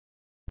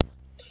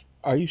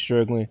Are you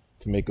struggling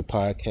to make a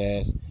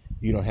podcast?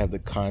 You don't have the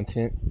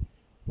content?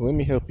 Well, let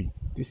me help you.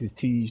 This is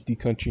THD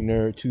Country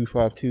Nerd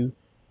 252.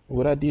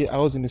 What I did, I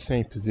was in the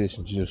same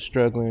position, just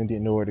struggling,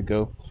 didn't know where to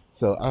go.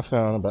 So I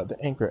found about the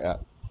Anchor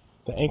app.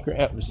 The Anchor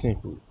app is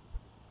simple.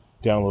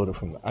 Download it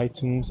from the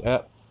iTunes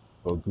app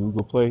or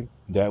Google Play.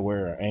 That way,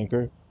 or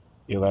Anchor.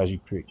 It allows you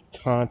to create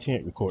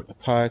content, record the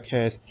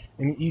podcast,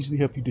 and it easily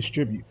help you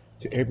distribute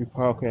to every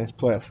podcast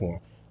platform.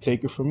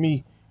 Take it from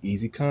me,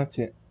 easy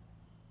content.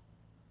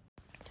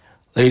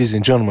 Ladies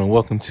and gentlemen,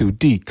 welcome to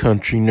the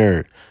Country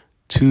Nerd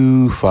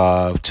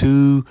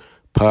 252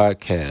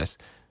 podcast.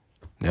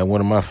 Now, one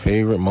of my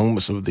favorite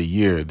moments of the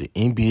year, the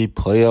NBA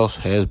playoffs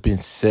has been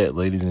set,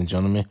 ladies and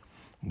gentlemen.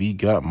 We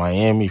got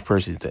Miami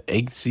versus the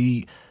 8th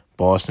seed,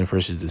 Boston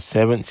versus the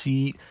 7th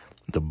seed,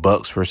 the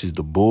Bucks versus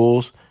the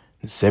Bulls,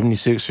 the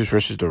 76ers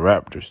versus the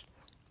Raptors.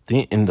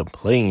 Then in the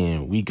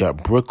play-in, we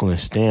got Brooklyn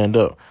stand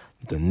up,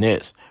 the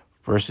Nets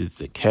versus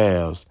the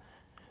Cavs.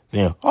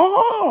 Then,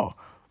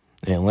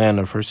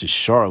 Atlanta versus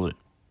Charlotte.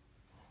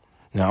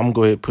 Now, I'm going to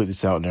go ahead and put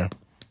this out there.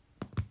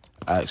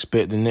 I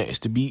expect the Nets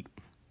to beat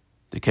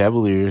the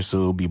Cavaliers, so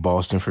it'll be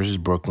Boston versus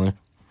Brooklyn.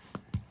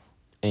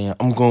 And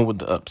I'm going with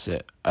the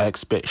upset. I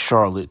expect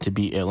Charlotte to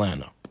beat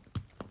Atlanta.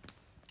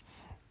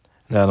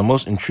 Now, the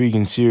most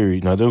intriguing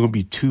series, there are going to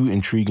be two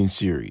intriguing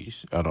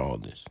series out of all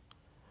this.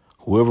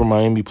 Whoever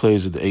Miami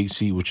plays at the 8th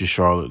seed, which is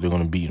Charlotte, they're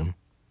going to beat them.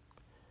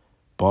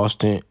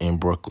 Boston and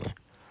Brooklyn.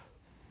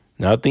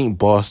 Now, I think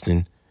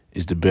Boston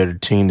is the better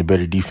team, the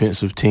better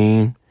defensive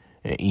team.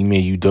 And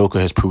Ime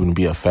Udoka has proven to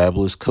be a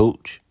fabulous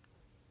coach.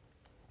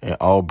 And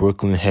all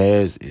Brooklyn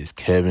has is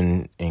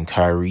Kevin and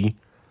Kyrie.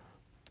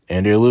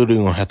 And they're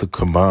literally going to have to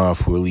combine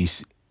for at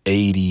least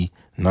 80,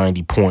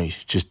 90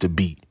 points just to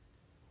beat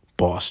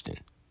Boston.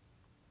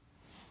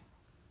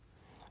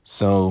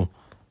 So,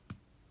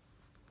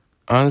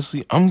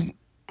 honestly, I'm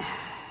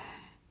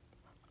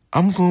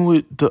going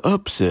with the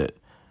upset.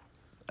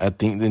 I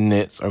think the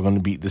Nets are going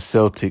to beat the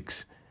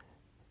Celtics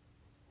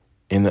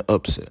in the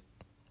upset.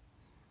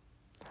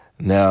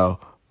 Now,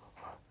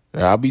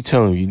 I'll be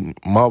telling you,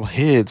 my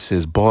head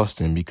says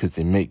Boston because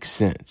it makes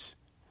sense.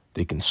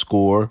 They can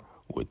score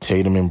with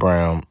Tatum and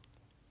Brown,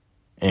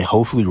 and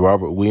hopefully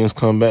Robert Williams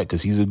come back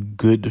because he's a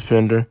good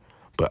defender.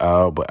 But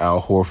Al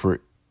Horford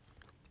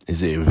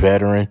is a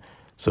veteran,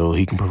 so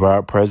he can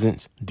provide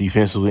presence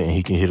defensively, and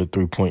he can hit a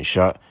 3-point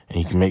shot, and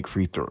he can make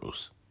free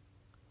throws.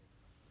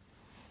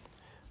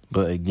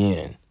 But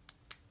again,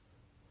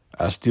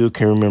 I still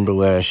can remember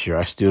last year.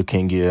 I still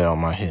can't get it out of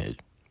my head.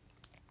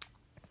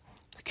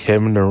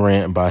 Kevin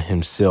Durant by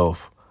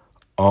himself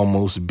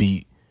almost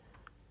beat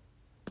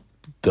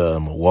the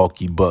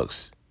Milwaukee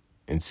Bucks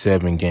in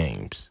 7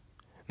 games.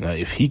 Now,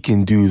 if he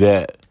can do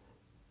that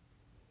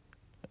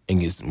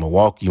against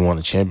Milwaukee, won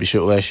the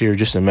championship last year,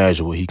 just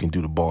imagine what he can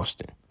do to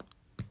Boston.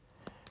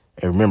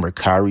 And remember,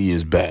 Kyrie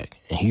is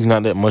back, and he's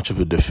not that much of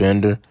a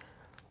defender.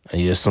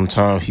 And yes,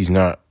 sometimes he's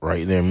not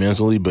right there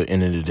mentally, but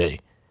end of the day,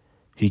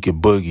 he could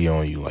boogie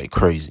on you like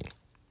crazy.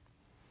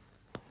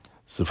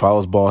 So if I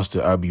was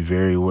Boston, I'd be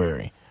very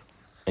wary.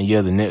 And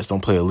yeah, the Nets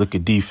don't play a lick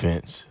of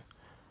defense.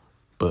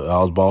 But if I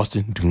was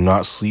Boston, do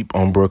not sleep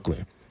on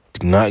Brooklyn.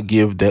 Do not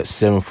give that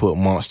 7-foot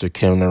monster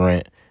Kevin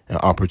Durant an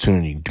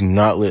opportunity. Do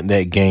not let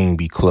that game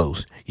be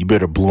close. You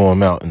better blow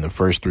him out in the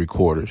first 3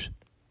 quarters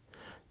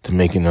to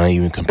make it not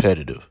even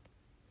competitive.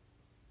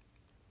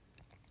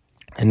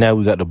 And now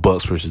we got the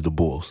Bucks versus the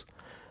Bulls.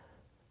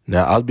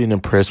 Now, I've been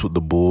impressed with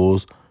the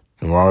Bulls.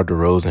 DeMar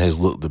DeRozan has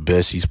looked the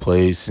best he's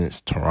played since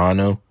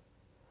Toronto.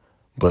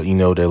 But,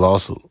 they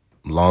lost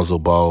Lonzo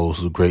Ball,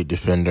 who's a great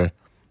defender.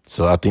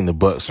 So I think the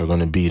Bucks are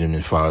going to beat him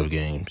in 5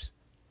 games.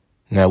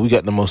 Now, we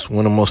got one of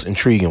the most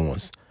intriguing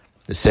ones.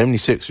 The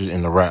 76ers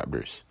and the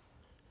Raptors.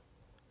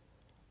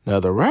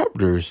 Now, the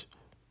Raptors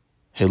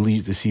had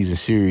leads the season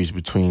series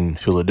between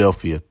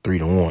Philadelphia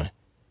 3-1.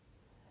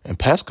 And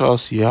Pascal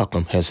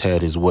Siakam has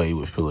had his way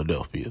with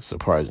Philadelphia,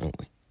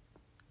 surprisingly.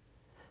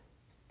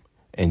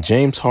 And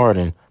James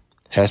Harden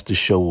has to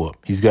show up.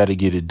 He's got to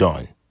get it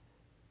done.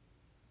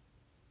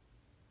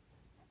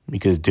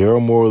 Because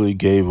Daryl Morey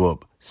gave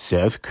up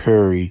Seth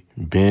Curry,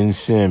 Ben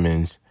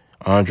Simmons,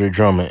 Andre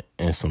Drummond,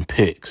 and some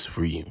picks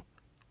for you.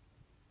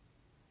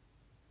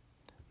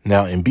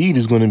 Now, Embiid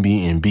is going to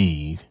be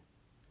Embiid.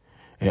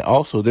 And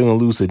also, they're going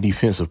to lose a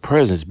defensive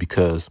presence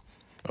because,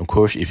 of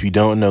course, if you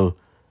don't know,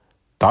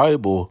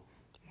 Thibault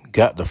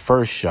got the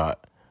first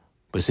shot,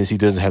 but since he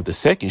doesn't have the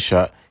second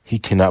shot, he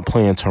cannot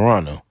play in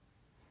Toronto.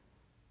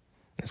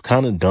 It's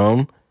kind of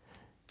dumb,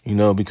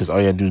 because all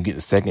you have to do is get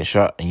the second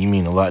shot, and you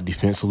mean a lot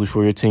defensively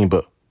for your team,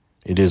 but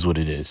it is what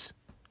it is.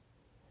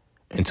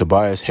 And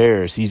Tobias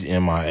Harris, he's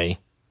MIA.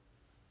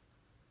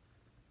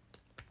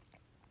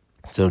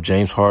 So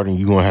James Harden,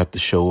 you're going to have to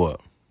show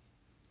up.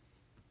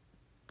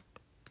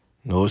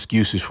 No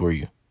excuses for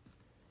you.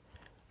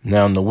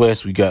 Now in the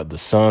West, we got the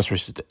Suns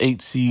versus the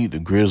 8th seed,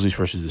 the Grizzlies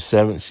versus the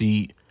 7th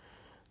seed,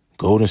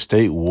 Golden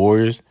State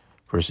Warriors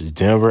versus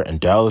Denver, and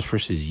Dallas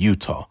versus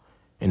Utah.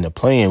 In the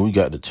play-in, we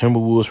got the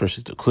Timberwolves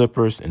versus the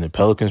Clippers and the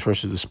Pelicans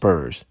versus the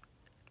Spurs.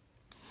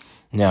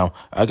 Now,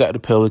 I got the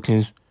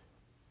Pelicans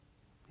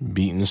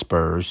beating the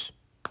Spurs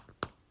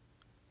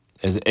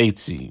as an 8th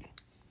seed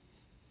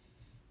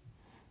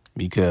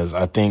because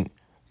I think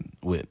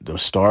with the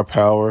star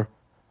power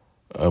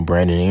of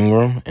Brandon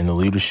Ingram and the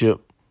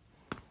leadership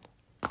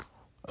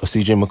of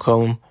C.J.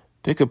 McCollum,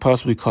 they could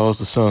possibly cause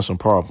the Suns some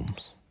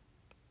problems.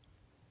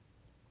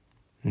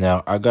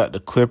 Now, I got the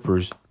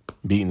Clippers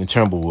beating the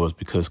Timberwolves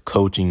because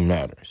coaching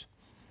matters.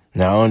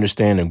 Now, I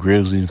understand the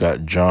Grizzlies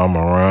got John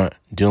Morant,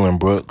 Dylan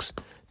Brooks,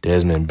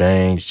 Desmond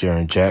Bain,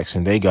 Jaren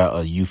Jackson. They got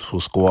a youthful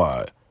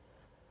squad.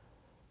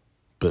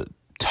 But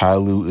Ty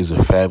Lue is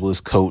a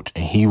fabulous coach,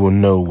 and he will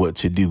know what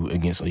to do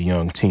against a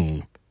young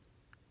team.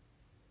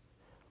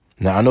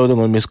 Now, I know they're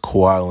going to miss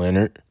Kawhi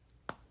Leonard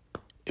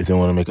if they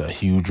want to make a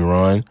huge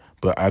run,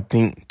 but I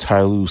think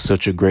Ty Lue's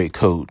such a great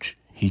coach,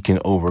 he can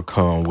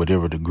overcome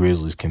whatever the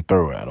Grizzlies can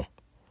throw at him.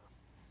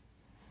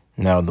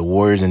 Now, the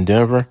Warriors in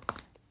Denver.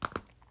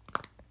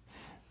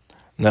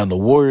 Now, the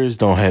Warriors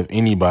don't have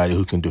anybody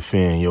who can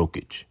defend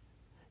Jokic.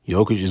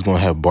 Jokic is going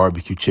to have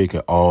barbecue chicken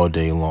all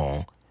day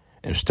long.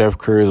 And Steph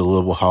Curry is a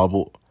little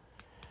hobbled.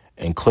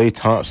 And Klay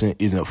Thompson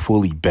isn't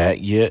fully back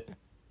yet.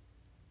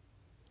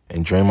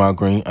 And Draymond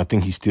Green, I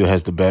think he still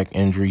has the back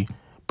injury.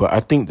 But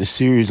I think the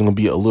series is going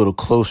to be a little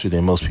closer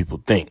than most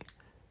people think.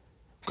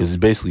 Because it's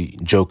basically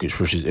Jokic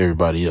versus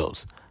everybody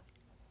else.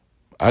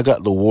 I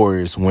got the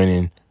Warriors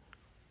winning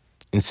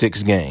in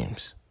 6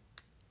 games.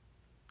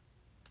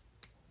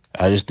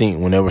 I just think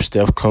whenever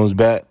Steph comes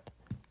back,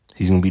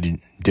 he's going to be the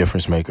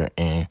difference maker.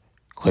 And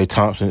Klay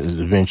Thompson is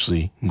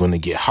eventually going to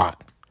get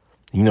hot.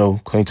 You know,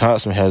 Klay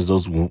Thompson has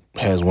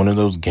one of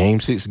those Game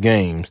 6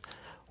 games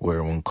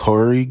where when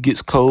Curry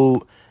gets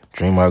cold,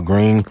 Draymond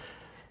Green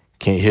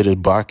can't hit a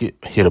bucket,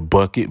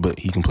 but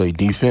he can play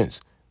defense.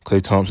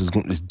 Klay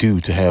Thompson is due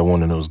to have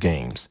one of those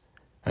games.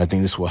 And I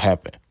think this will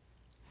happen.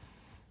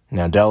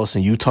 Now, Dallas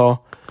and Utah,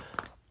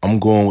 I'm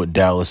going with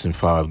Dallas in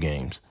 5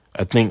 games.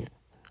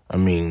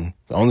 The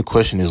only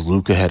question is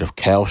Luka had a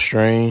calf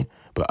strain,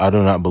 but I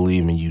do not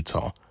believe in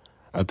Utah.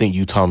 I think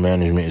Utah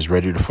management is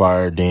ready to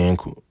fire Dan.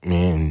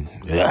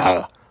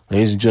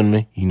 Ladies and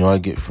gentlemen, when I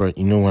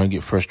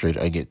get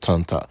frustrated, I get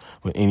tongue tied.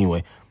 But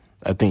anyway,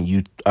 I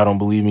don't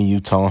believe in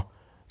Utah. I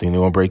think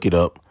they're gonna break it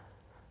up.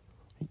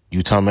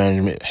 Utah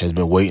management has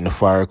been waiting to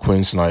fire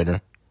Quinn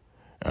Snyder.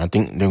 And I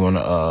think they're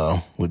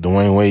gonna, with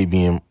Dwayne Wade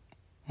being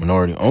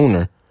minority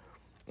owner,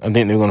 I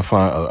think they're gonna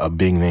find a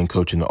big name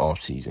coach in the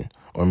offseason,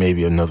 or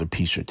maybe another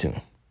piece or two.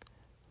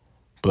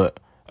 But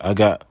I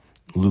got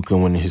Luka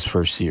winning his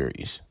first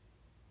series.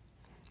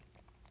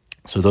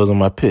 So those are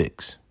my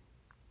picks.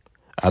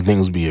 I think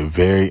it's going to be a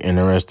very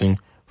interesting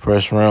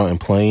first round and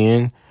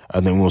play-in.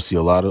 I think we'll see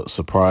a lot of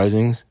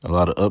surprisings, a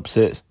lot of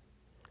upsets,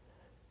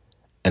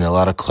 and a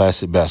lot of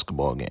classic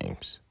basketball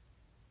games.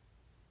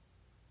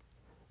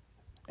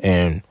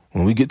 And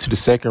when we get to the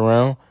second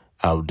round,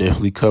 I'll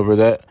definitely cover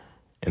that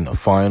in the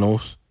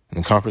finals, in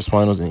the conference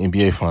finals and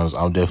NBA finals.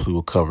 I'll definitely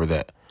will cover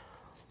that.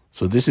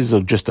 So this is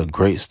just a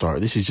great start.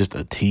 This is just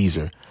a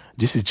teaser.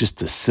 This is just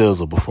the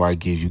sizzle before I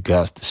give you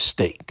guys the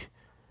steak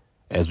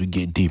as we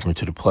get deeper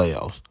into the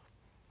playoffs.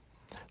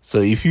 So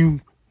if you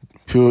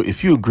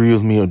agree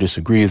with me or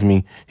disagree with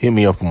me, hit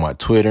me up on my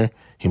Twitter,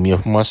 hit me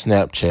up on my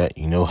Snapchat.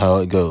 You know how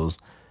it goes.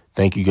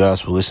 Thank you guys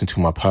for listening to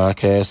my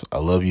podcast. I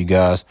love you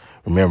guys.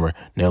 Remember,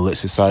 now let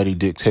society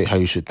dictate how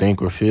you should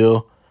think or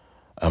feel.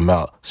 I'm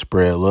out.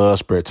 Spread love,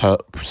 spread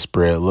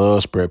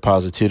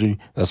positivity.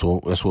 That's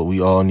what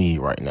we all need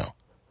right now.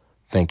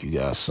 Thank you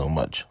guys so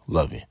much.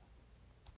 Love you.